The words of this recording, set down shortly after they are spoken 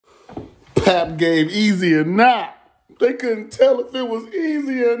Pap gave Eazy or not. They couldn't tell if it was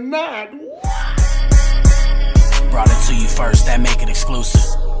Eazy or not. Brought it to you first, that make it exclusive.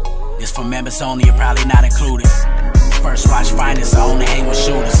 It's for members only, you're probably not included. First watch finest, I only hang with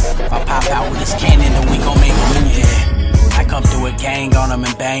shooters. If I pop out with this cannon, then we gon' make a move. Yeah. I come through a gang on them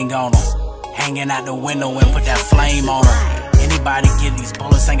and bang on them. Hanging out the window and put that flame on them. Anybody get these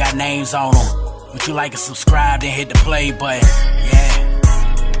bullets ain't got names on them. Would you like to subscribe, then hit the play button? Yeah.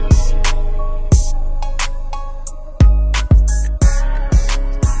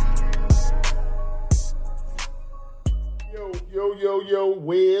 Yo,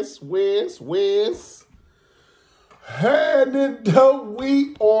 Wiz. And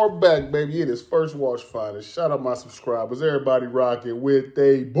we are back, baby. It is First Watch Finest. Shout out my subscribers. Everybody rocking with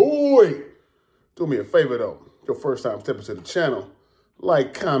they boy. Do me a favor, though. Your first time stepping to the channel.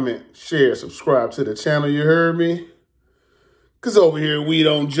 Like, comment, share, subscribe to the channel. You heard me? Because over here, we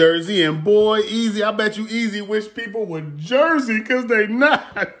on Jersey. And boy, Eazy, I bet you Eazy wish people would Jersey because they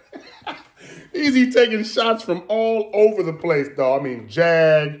not. Eazy taking shots from all over the place, dog. I mean,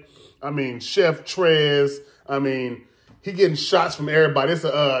 Jag. I mean, Chef Trez. I mean, he getting shots from everybody. It's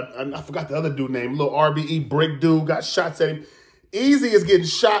I forgot the other dude name. Little RBE brick dude got shots at him. Eazy is getting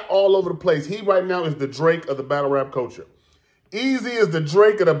shot all over the place. He right now is the Drake of the battle rap culture. Eazy is the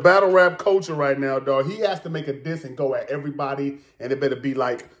Drake of the battle rap culture right now, dog. He has to make a diss and go at everybody, and it better be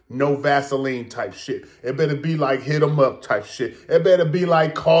like no Vaseline type shit. It better be like hit 'em up type shit. It better be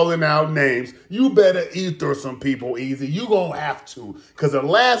like calling out names. You better ether some people, Eazy. You gonna have to, because the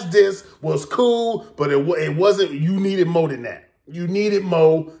last diss was cool, but it wasn't. You needed more than that. You needed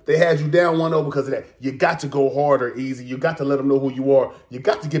more. They had you down 1-0 because of that. You got to go harder, Eazy. You got to let them know who you are. You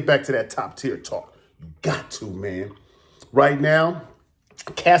got to get back to that top tier talk. You got to, man. Right now,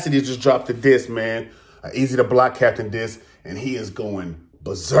 Cassidy just dropped the diss, man. Eazy the Block Captain diss, and he is going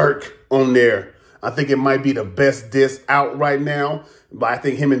berserk on there. I think it might be the best diss out right now. But I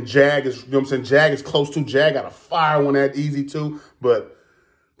think him and Jag is, you know what I'm saying? Jag is close to. Jag got a fire one at Eazy too. But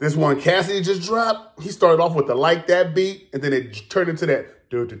this one Cassidy just dropped, he started off with the Like That beat, and then it turned into that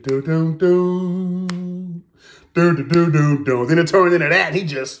do-do-do-do-do. Do-do-do-do-do. Then it turned into that. He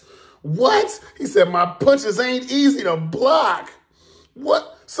just... What? He said, my punches ain't easy to block.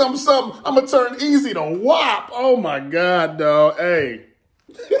 What? Something. I'm going to turn Eazy to whop. Oh, my God, dog. Hey.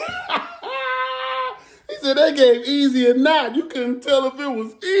 He said they gave Eazy or not. You couldn't tell if it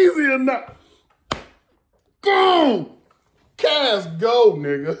was Eazy or not. Boom. Cass, go,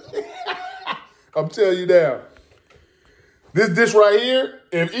 nigga. I'm telling you now. This right here,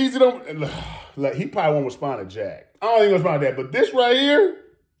 if Eazy don't... Like, he probably won't respond to Jag. I don't even respond to that. But this right here...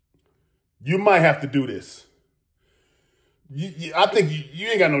 You might have to do this. I think you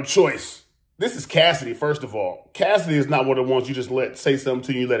ain't got no choice. This is Cassidy, first of all. Cassidy is not one of the ones you just say something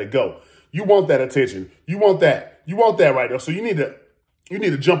to you, let it go. You want that attention. You want that. You want that right there. So you need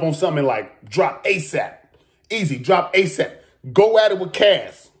to jump on something like drop ASAP. Eazy, drop ASAP. Go at it with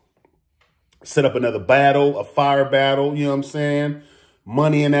Cass. Set up another battle, a fire battle, you know what I'm saying?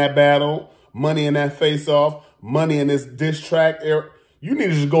 Money in that battle, money in that face-off, money in this diss track. You need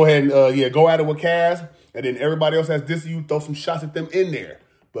to just go ahead and, go at it with Cass, and then everybody else has this, you throw some shots at them in there.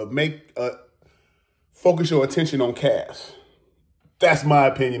 But focus your attention on Cass. That's my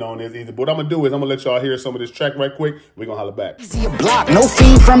opinion on this, Eazy. But what I'm going to do is I'm going to let y'all hear some of this track right quick. We're going to holler back. Eazy a block. No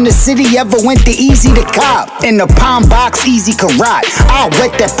fiend from the city ever went to Eazy the cop. In the palm box, Eazy karate. I'll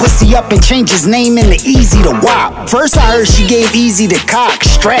wet that pussy up and change his name into Eazy the wop. First I heard she gave Eazy the cock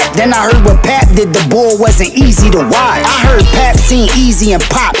strap. Then I heard what Pap did, the bull wasn't easy to watch. I heard Pap seen Eazy and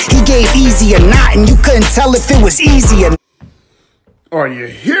Pop. He gave Eazy a knot and you couldn't tell if it was Eazy or not. Are you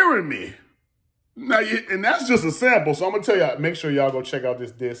hearing me? Now, and that's just a sample, so I'm going to tell y'all, make sure y'all go check out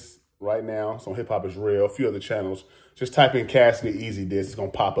this diss right now. It's on Hip Hop Is Real, a few other channels. Just type in Cassidy Eazy diss. It's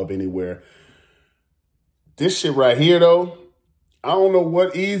going to pop up anywhere. This shit right here, though, I don't know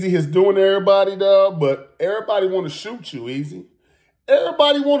what Eazy is doing to everybody, dog, but everybody want to shoot you, Eazy.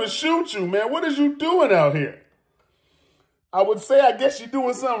 Everybody want to shoot you, man. What is you doing out here? I would say, I guess you're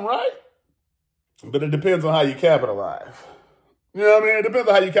doing something right, but it depends on how you capitalize. You know what I mean? It depends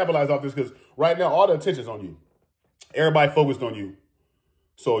on how you capitalize off this, because right now, all the attention's on you. Everybody focused on you.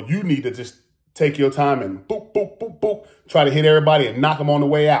 So you need to just take your time and boop, boop, boop, boop. Try to hit everybody and knock them on the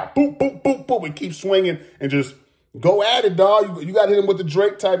way out. Boop, boop, boop, boop. And keep swinging and just go at it, dog. You got to hit him with the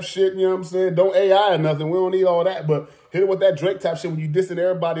Drake type shit, you know what I'm saying? Don't AI or nothing. We don't need all that. But hit him with that Drake type shit when you dissing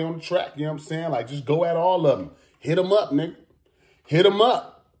everybody on the track, you know what I'm saying? Like, just go at all of them. Hit them up, nigga. Hit them up.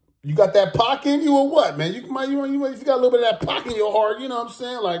 You got that pocket in you or what, man? If you got a little bit of that pocket in your heart, you know what I'm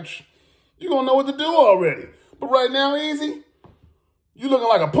saying? Like, you gonna know what to do already. But right now, Eazy, You looking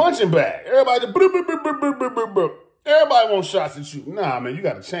like a punching bag. Everybody just everybody wants shots at you. Nah, man, you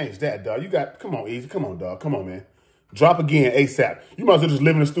got to change that, dog. Come on, Eazy. Come on, dog. Come on, man. Drop again ASAP. You might as well just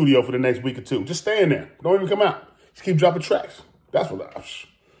live in the studio for the next week or two. Just stay in there. Don't even come out. Just keep dropping tracks. That's what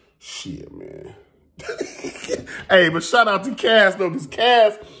shit, man. Hey, but shout out to Cass, though, because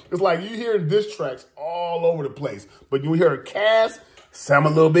Cass is like, you hear diss tracks all over the place. But you hear Cass sound a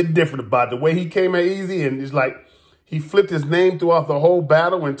little bit different about it. The way he came at Eazy, and it's like, he flipped his name throughout the whole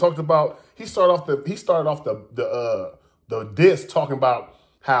battle and talked about, he started off the diss talking about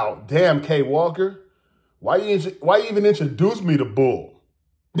how, damn, K Walker, why you even introduce me to Bull?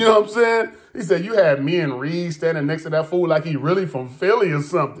 You know what I'm saying? He said, you had me and Reed standing next to that fool like he really from Philly or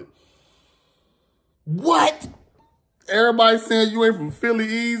something. What? Everybody saying you ain't from Philly,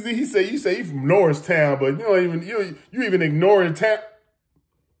 Eazy. You say you from Norristown, but you don't even you even ignore your town.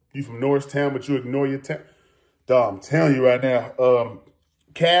 You from Norristown, but you ignore your town. Dog, I'm telling you right now,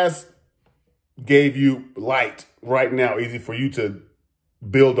 Cass gave you light right now, Eazy, for you to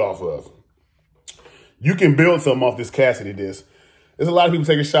build off of. You can build something off this Cassidy diss. There's a lot of people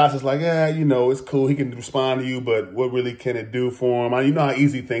taking shots. It's like, yeah, you know, it's cool. He can respond to you, but what really can it do for him? You know how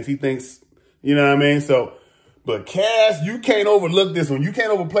Eazy thinks. He thinks, you know what I mean? So, but Cass, you can't overlook this one. You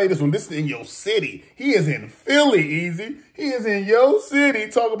can't overplay this one. This is in your city. He is in Philly, Eazy. He is in your city.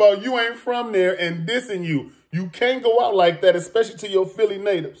 Talk about you ain't from there and dissing you. You can't go out like that, especially to your Philly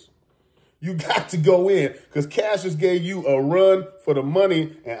natives. You got to go in because Cass just gave you a run for the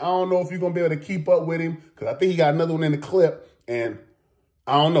money, and I don't know if you're going to be able to keep up with him because I think he got another one in the clip, and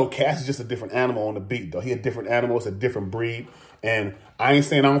I don't know. Cass is just a different animal on the beat, though. He a different animal. It's a different breed, and I ain't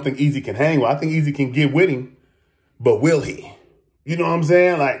saying I don't think Eazy can hang with. I think Eazy can get with him, but will he? You know what I'm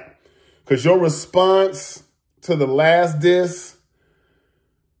saying? Like, because your response to the last diss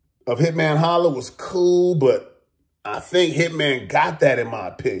of Hitman Holla was cool, but I think Hitman got that in my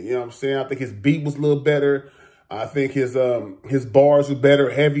opinion. You know what I'm saying? I think his beat was a little better. I think his bars were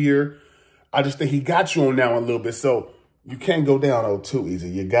better, heavier. I just think he got you on that one a little bit. So you can't go down 0-2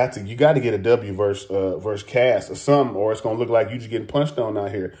 Eazy. You got to get a W versus Cass or something, or it's gonna look like you just getting punched on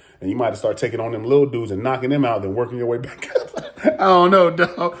out here. And you might have to start taking on them little dudes and knocking them out, then working your way back up. I don't know,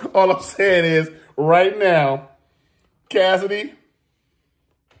 dog. All I'm saying is right now, Cassidy,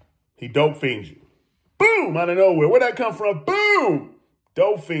 he dope fiends you. Boom, out of nowhere. Where'd that come from? Boom!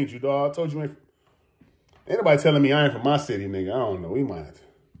 Dope fiends you, dog. I told you ain't nobody telling me I ain't from my city, nigga. I don't know. We might have to.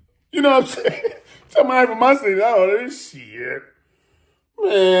 You know what I'm saying? Tell me I ain't from my city. I don't know this shit.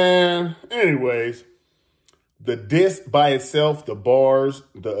 Man. Anyways, the diss by itself, the bars,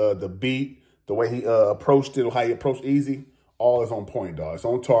 the beat, the way he approached it, or how he approached Eazy, all is on point, dog. It's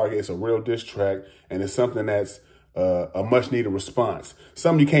on target. It's a real diss track, and it's something that's a much-needed response.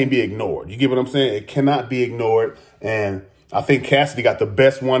 Something you can't be ignored. You get what I'm saying? It cannot be ignored, and I think Cassidy got the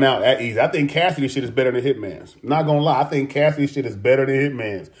best one out at Eazy. I think Cassidy shit is better than Hitman's. I'm not gonna lie. I think Cassidy shit is better than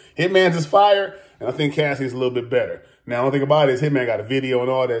Hitman's. Hitman's is fire, and I think Cassidy's a little bit better. Now, the only thing about it is Hitman got a video and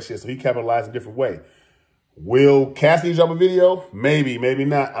all that shit, so he capitalized a different way. Will Cassidy drop a video? Maybe, maybe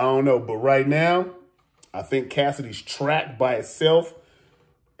not. I don't know. But right now, I think Cassidy's track by itself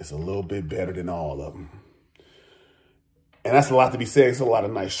is a little bit better than all of them. And that's a lot to be said. There's a lot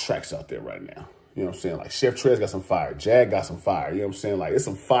of nice tracks out there right now. You know what I'm saying? Like Chef Trez got some fire. Jag got some fire. You know what I'm saying? Like it's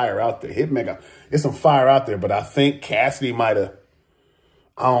some fire out there. Hitman got, it's some fire out there. But I think Cassidy might have,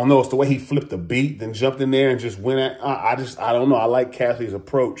 I don't know. It's the way he flipped the beat, then jumped in there and just went at, I don't know. I like Cassidy's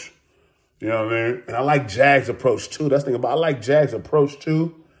approach. You know what I mean? And I like Jag's approach too. That's the thing about, I like Jag's approach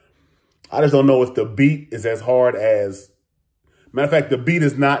too. I just don't know if the beat is as hard as, matter of fact, the beat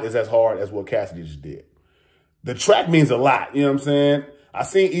is not as hard as what Cassidy just did. The track means a lot, you know what I'm saying? I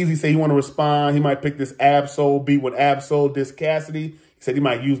seen Eazy say he want to respond. He might pick this Ab-Soul beat with Ab-Soul diss Cassidy. He said he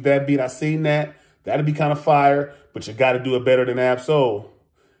might use that beat. I seen that. That'd be kind of fire, but you got to do it better than Ab-Soul.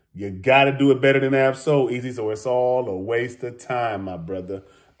 You got to do it better than Ab-Soul, Eazy, so it's all a waste of time, my brother.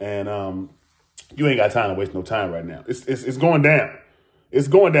 And you ain't got time to waste no time right now. It's going down. It's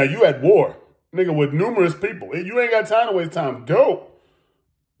going down. You at war, nigga, with numerous people. You ain't got time to waste time. Go.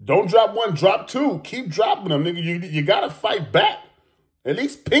 Don't drop one, drop two. Keep dropping them, nigga. You got to fight back. At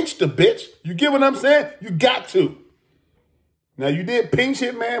least pinch the bitch. You get what I'm saying? You got to. Now, you did pinch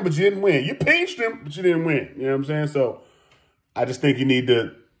him, man, but you didn't win. You pinched him, but you didn't win. You know what I'm saying? So, I just think you need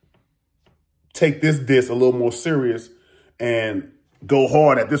to take this diss a little more serious and go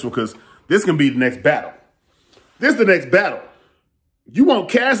hard at this one, because this can be the next battle. This is the next battle. You want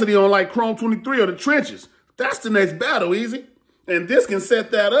Cassidy on like Chrome 23 or the trenches. That's the next battle, Eazy. And this can set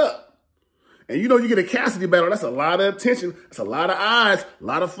that up. And you know, you get a Cassidy battle, that's a lot of attention. That's a lot of eyes, a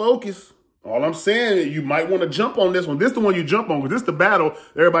lot of focus. All I'm saying, you might want to jump on this one. This is the one you jump on because this is the battle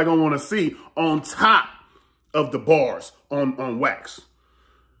everybody going to want to see on top of the bars on wax.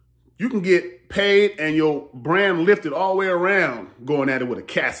 You can get paid and your brand lifted all the way around going at it with a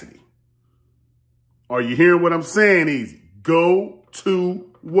Cassidy. Are you hearing what I'm saying, Eazy? Go to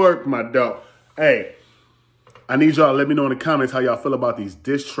work, my dog. Hey, I need y'all to let me know in the comments how y'all feel about these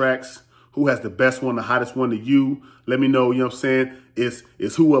diss tracks. Who has the best one, the hottest one to you? Let me know, you know what I'm saying? It's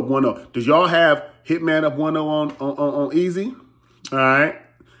who up 1-0. Does y'all have Hitman up 1-0 on Eazy? All right.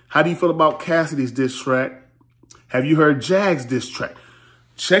 How do you feel about Cassidy's diss track? Have you heard Jag's diss track?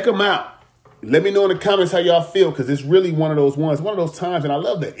 Check them out. Let me know in the comments how y'all feel, because it's really one of those ones, one of those times, and I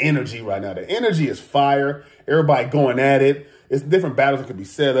love the energy right now. The energy is fire. Everybody going at it. It's different battles that can be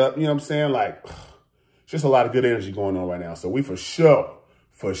set up. You know what I'm saying? Like, it's just a lot of good energy going on right now. So we for sure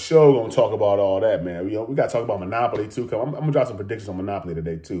going to talk about all that, man. We got to talk about Monopoly, too. I'm going to drop some predictions on Monopoly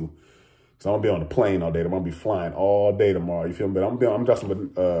today, too. So I'm going to be on the plane all day. I'm going to be flying all day tomorrow. You feel me? But I'm going to drop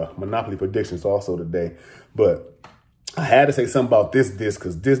some Monopoly predictions also today. But I had to say something about this disc,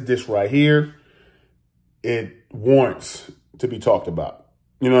 because this disc right here, it warrants to be talked about.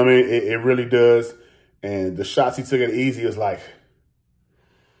 You know what I mean? It really does. And the shots he took at Eazy is like,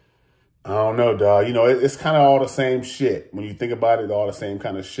 I don't know, dog. You know, it's kind of all the same shit. When you think about it, all the same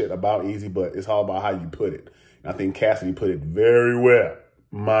kind of shit about Eazy, but it's all about how you put it. And I think Cassidy put it very well,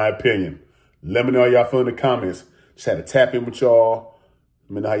 in my opinion. Let me know how y'all feel in the comments. Just had to tap in with y'all.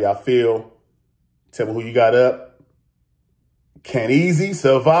 Let me know how y'all feel. Tell me who you got up. Can Eazy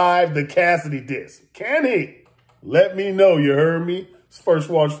survive the Cassidy diss? Can he? Let me know, you heard me? It's First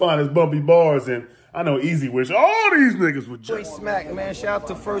Watch Finest Bumpy Bars, and I know Eazy wish all these niggas would jump. Smack, man. Shout out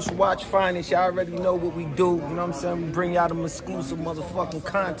to First Watch Finest. Y'all already know what we do. You know what I'm saying? We bring y'all them exclusive motherfucking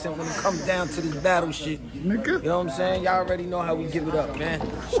content when it comes down to this battle shit. Nigga. You know what I'm saying? Y'all already know how we give it up, man.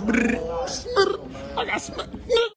 I got smacked.